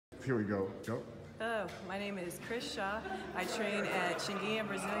Here we go. Go. Hello, my name is Kris. I train at Shingia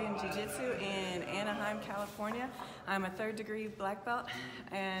Brazilian Jiu-Jitsu in Anaheim, California. I'm a third-degree black belt,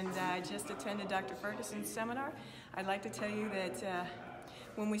 and I just attended Dr. Ferguson's seminar. I'd like to tell you that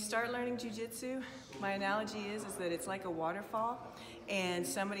when we start learning Jiu-Jitsu, my analogy is that it's like a waterfall, and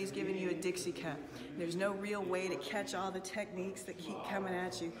somebody's giving you a Dixie cup. There's no real way to catch all the techniques that keep coming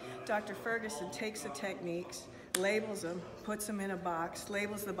at you. Dr. Ferguson takes the techniques, labels them, puts them in a box,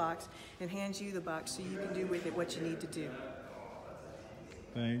 labels the box, and hands you the box so you can do with it what you need to do.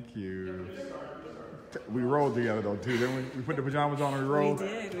 Thank you. We rolled together though too, didn't we? We put the pajamas on and we rolled? We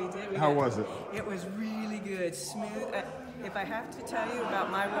did. How was it? It was really good, smooth. If I have to tell you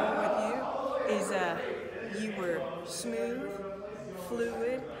about my role with you, is you were smooth,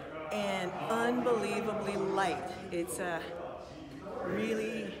 fluid, and unbelievably light. It's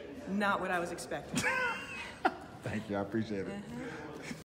really not what I was expecting. Thank you, I appreciate it.